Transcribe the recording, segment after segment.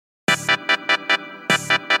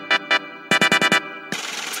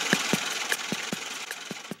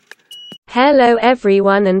Hello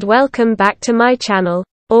everyone and welcome back to my channel,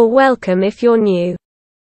 or welcome if you're new.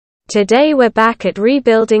 Today we're back at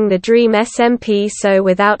rebuilding the Dream SMP, so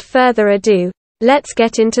without further ado, let's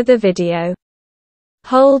get into the video.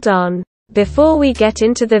 Hold on. Before we get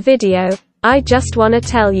into the video, I just want to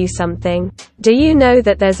tell you something. Do you know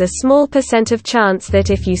that there's a small % of chance that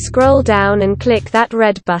if you scroll down and click that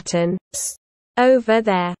red button over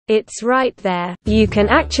there, it's right there, you can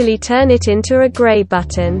actually turn it into a grey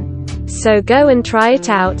button. So go and try it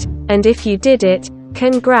out, and if you did it,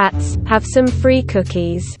 congrats, have some free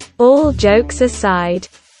cookies. All jokes aside,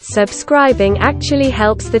 subscribing actually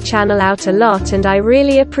helps the channel out a lot and I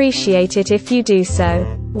really appreciate it if you do so.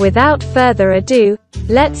 Without further ado,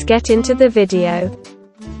 let's get into the video.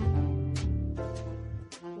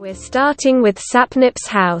 We're starting with Sapnap's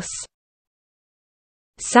house.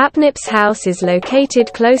 Sapnap's house is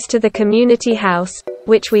located close to the community house,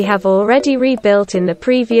 which we have already rebuilt in the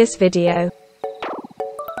previous video.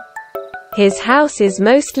 His house is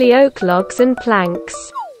mostly oak logs and planks,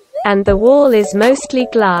 and the wall is mostly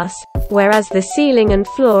glass, whereas the ceiling and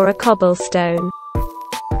floor are cobblestone.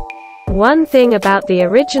 One thing about the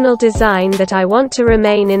original design that I want to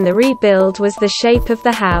remain in the rebuild was the shape of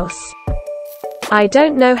the house. I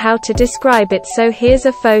don't know how to describe it, so here's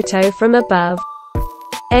a photo from above.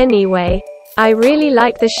 Anyway, I really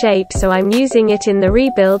like the shape, so I'm using it in the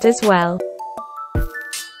rebuild as well.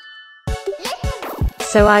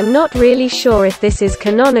 So I'm not really sure if this is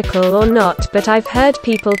canonical or not, but I've heard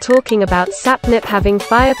people talking about Sapnap having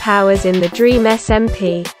fire powers in the Dream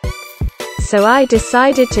SMP. So I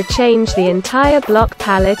decided to change the entire block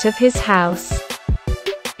palette of his house.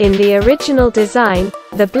 In the original design,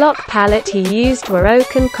 the block palette he used were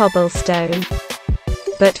oak and cobblestone.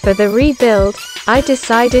 But for the rebuild, I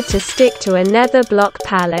decided to stick to a nether block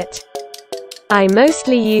palette. I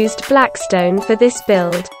mostly used blackstone for this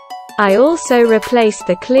build. I also replaced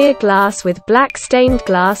the clear glass with black stained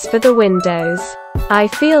glass for the windows. I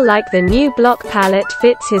feel like the new block palette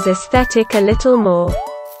fits his aesthetic a little more.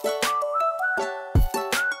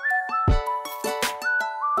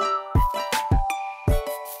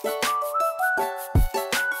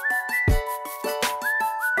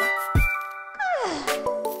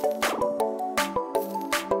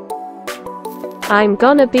 I'm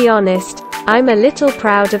gonna be honest, I'm a little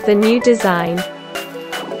proud of the new design.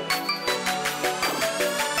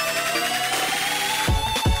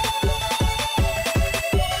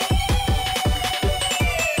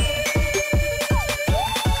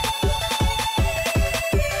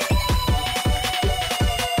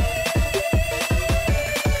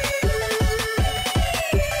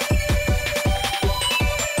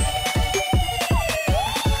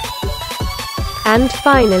 And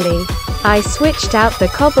finally, I switched out the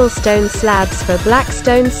cobblestone slabs for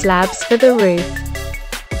blackstone slabs for the roof.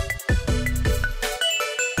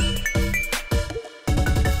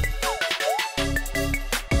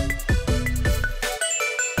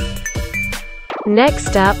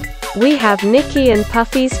 Next up, we have Nikki and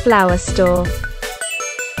Puffy's flower store.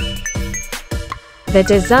 The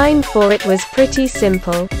design for it was pretty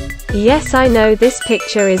simple. Yes, I know this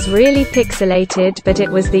picture is really pixelated, but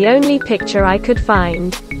it was the only picture I could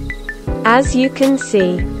find. As you can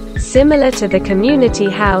see, similar to the community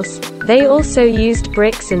house, they also used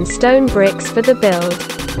bricks and stone bricks for the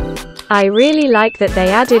build. I really like that they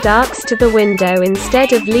added arcs to the window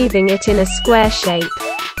instead of leaving it in a square shape.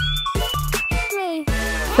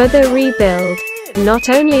 For the rebuild, not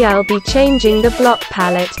only I'll be changing the block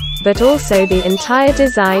palette, but also the entire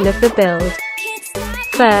design of the build.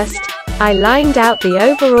 First, I lined out the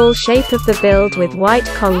overall shape of the build with white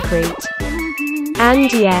concrete.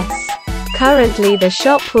 And yes, currently the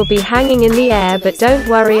shop will be hanging in the air, but don't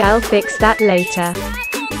worry, I'll fix that later.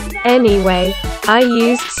 Anyway, I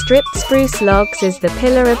used stripped spruce logs as the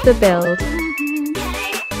pillar of the build.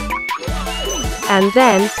 And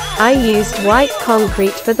then, I used white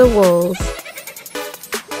concrete for the walls.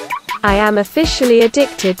 I am officially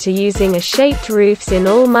addicted to using shaped roofs in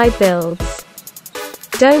all my builds.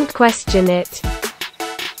 Don't question it.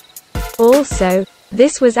 Also,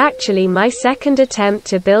 this was actually my second attempt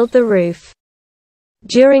to build the roof.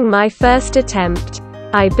 During my first attempt,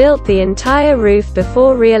 I built the entire roof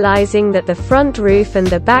before realizing that the front roof and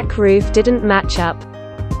the back roof didn't match up.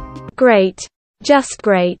 Great. Just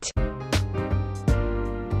great.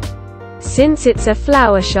 Since it's a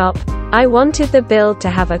flower shop, I wanted the build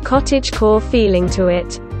to have a cottagecore feeling to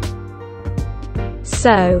it.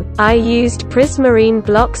 So, I used prismarine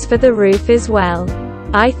blocks for the roof as well.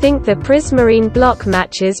 I think the prismarine block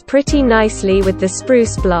matches pretty nicely with the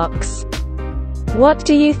spruce blocks. What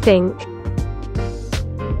do you think?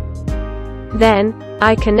 Then,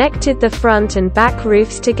 I connected the front and back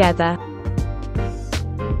roofs together.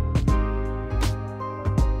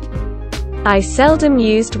 I seldom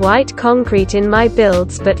used white concrete in my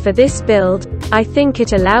builds, but for this build, I think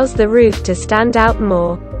it allows the roof to stand out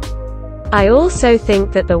more. I also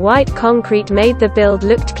think that the white concrete made the build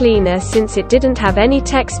looked cleaner since it didn't have any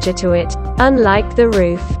texture to it, unlike the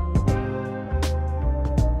roof.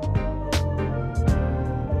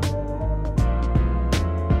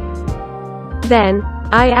 Then,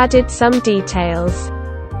 I added some details.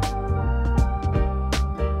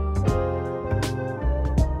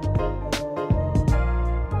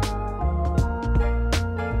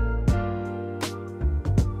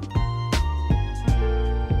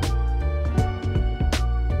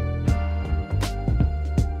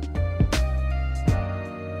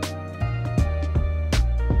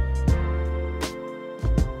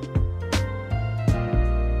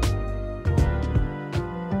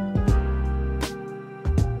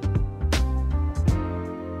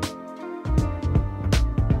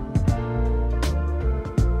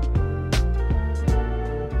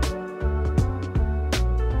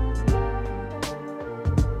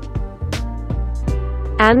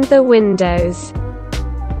 And the windows.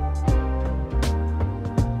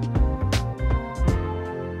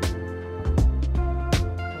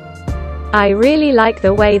 I really like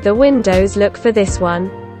the way the windows look for this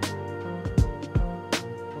one.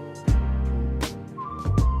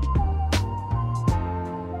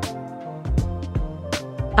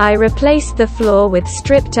 I replaced the floor with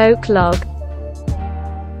stripped oak log.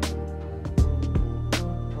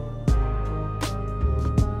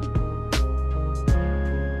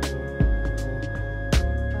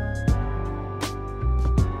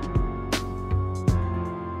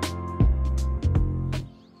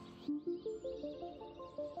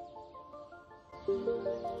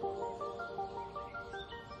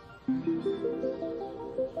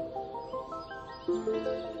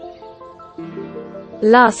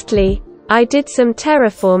 Lastly, I did some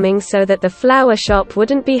terraforming so that the flower shop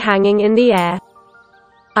wouldn't be hanging in the air.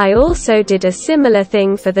 I also did a similar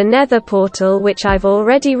thing for the nether portal, which I've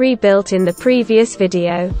already rebuilt in the previous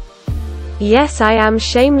video. Yes, I am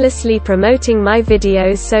shamelessly promoting my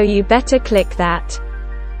videos, so you better click that.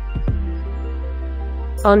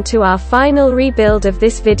 On to our final rebuild of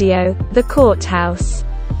this video, the courthouse.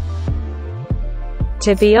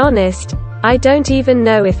 To be honest, I don't even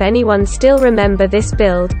know if anyone still remember this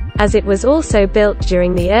build, as it was also built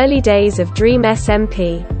during the early days of Dream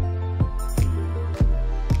SMP.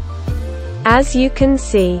 As you can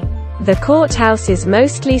see, the courthouse is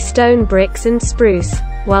mostly stone bricks and spruce,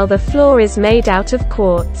 while the floor is made out of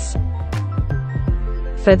quartz.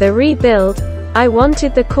 For the rebuild, I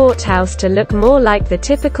wanted the courthouse to look more like the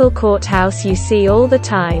typical courthouse you see all the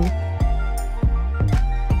time.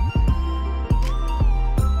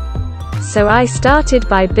 So I started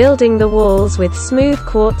by building the walls with smooth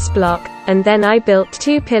quartz block, and then I built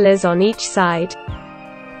 2 pillars on each side.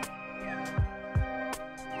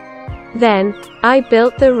 Then, I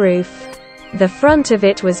built the roof. The front of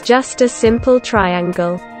it was just a simple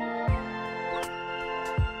triangle.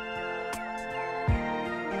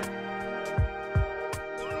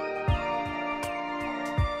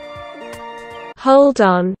 Hold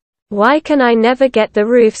on. Why can I never get the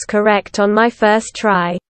roofs correct on my first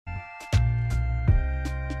try?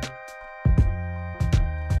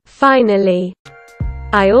 Finally,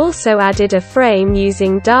 I also added a frame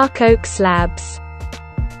using dark oak slabs.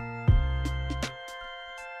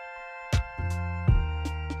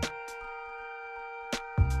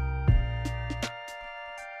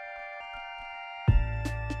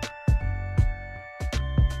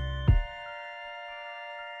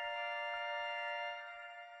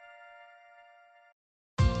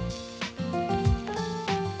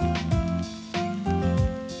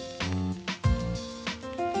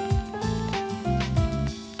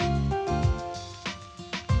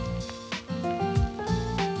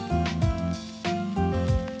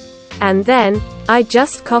 And then, I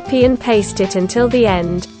just copy and paste it until the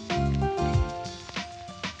end.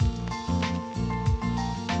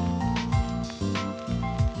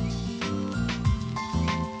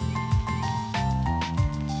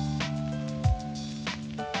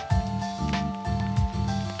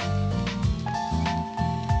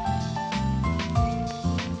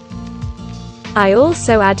 I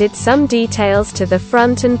also added some details to the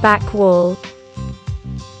front and back wall.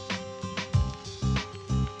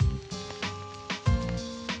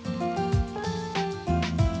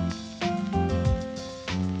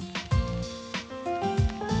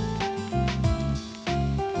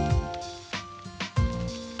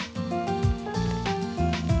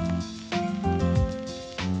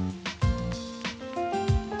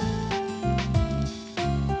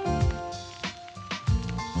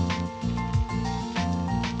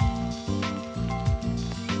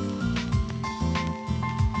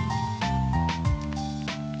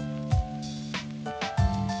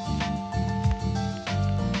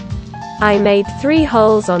 I made 3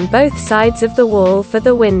 holes on both sides of the wall for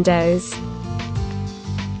the windows.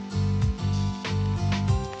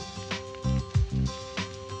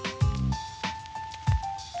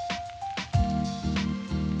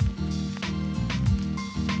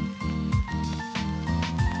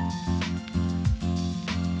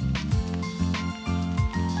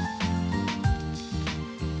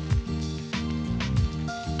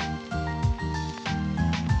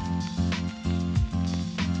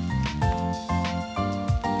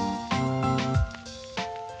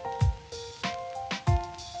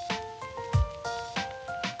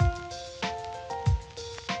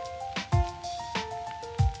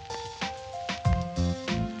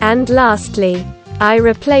 And lastly, I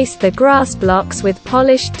replaced the grass blocks with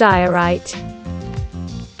polished diorite.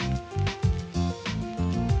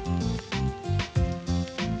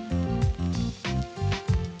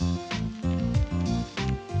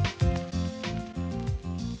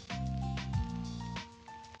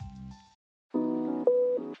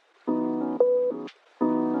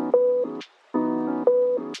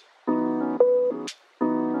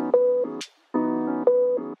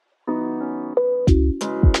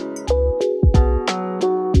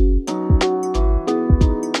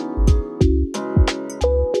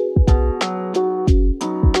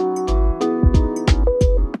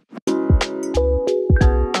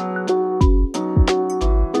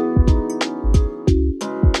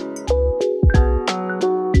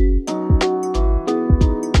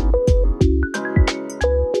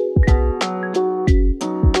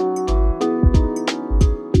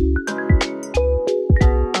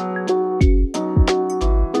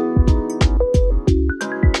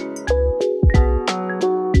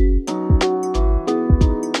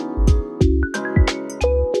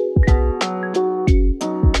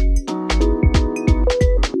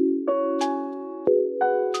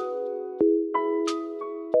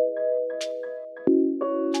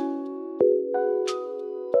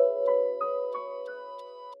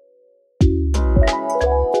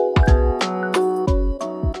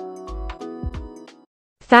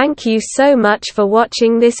 Thank you so much for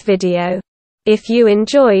watching this video. If you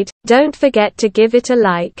enjoyed, don't forget to give it a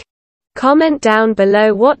like. Comment down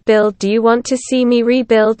below what build do you want to see me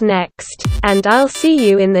rebuild next, and I'll see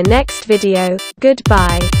you in the next video.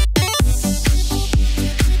 Goodbye.